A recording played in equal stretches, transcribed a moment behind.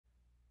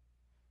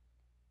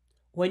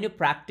when you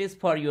practice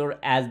for your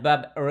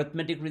Asvab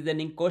arithmetic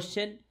reasoning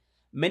question,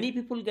 many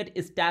people get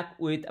stuck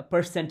with a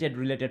percentage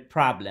related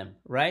problem,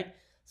 right?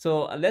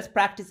 So let's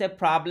practice a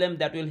problem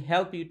that will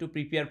help you to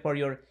prepare for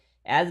your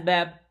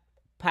Asvab,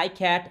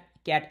 PyCat,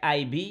 Cat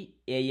IB,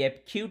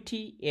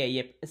 AFQT,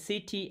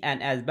 AFCT,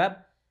 and Asvab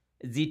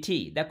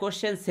GT. The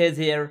question says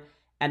here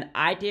an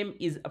item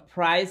is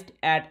priced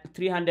at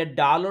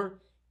 $300.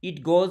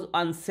 It goes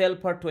on sale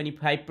for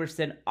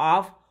 25%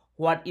 off.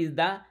 What is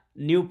the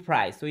new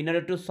price? So in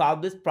order to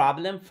solve this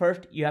problem,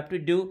 first you have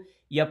to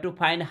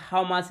find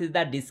how much is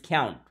the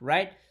discount,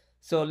 right?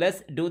 So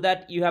let's do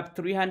that. You have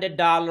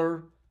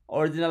 $300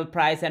 original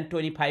price and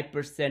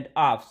 25%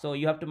 off. So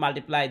you have to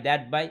multiply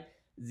that by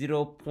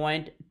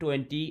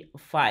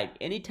 0.25.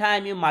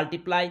 Anytime you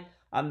multiply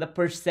on the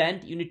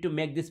percent, you need to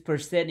make this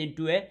percent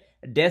into a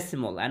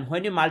decimal, and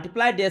when you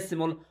multiply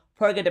decimal,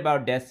 forget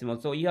about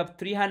decimal. So you have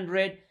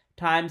 300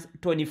 times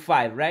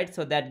 25, right?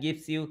 So that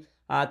gives you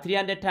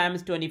 300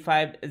 times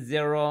 25,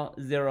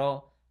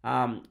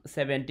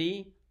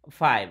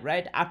 75,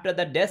 right? After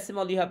the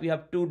decimal, you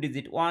have two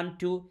digit 1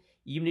 2.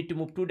 You need to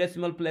move two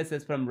decimal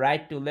places from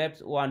right to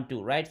left, 1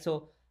 2, right?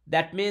 So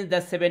that means the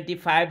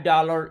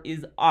 $75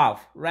 is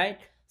off, right?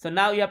 So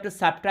now you have to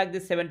subtract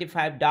this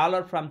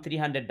 $75 from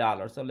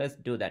 $300. So let's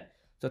do that.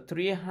 So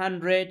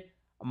 300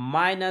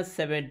 minus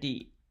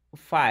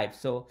 75.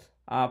 So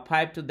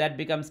 5 to that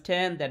becomes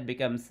 10, that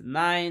becomes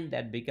 9,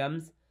 that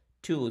becomes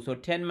 2. So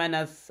 10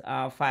 minus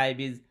 5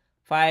 is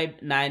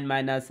 5, 9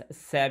 minus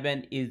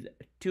 7 is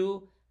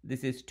 2.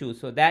 This is 2.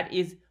 So that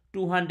is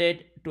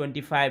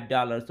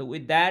 $225. So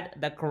with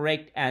that, the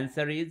correct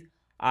answer is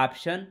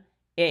option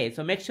A.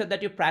 So make sure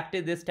that you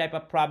practice this type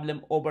of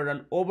problem over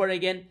and over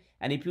again.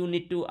 And if you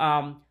need to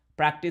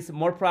practice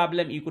more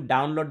problem, you could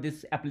download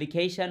this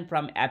application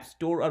from App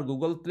Store or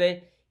Google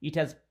Play. It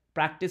has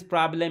practice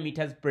problem, it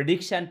has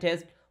prediction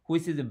test,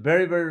 which is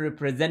very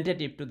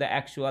representative to the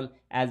actual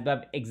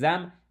Asvab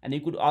exam. And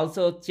you could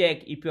also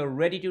check if you're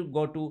ready to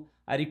go to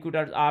a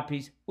recruiter's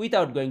office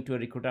without going to a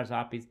recruiter's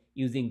office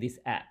using this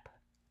app.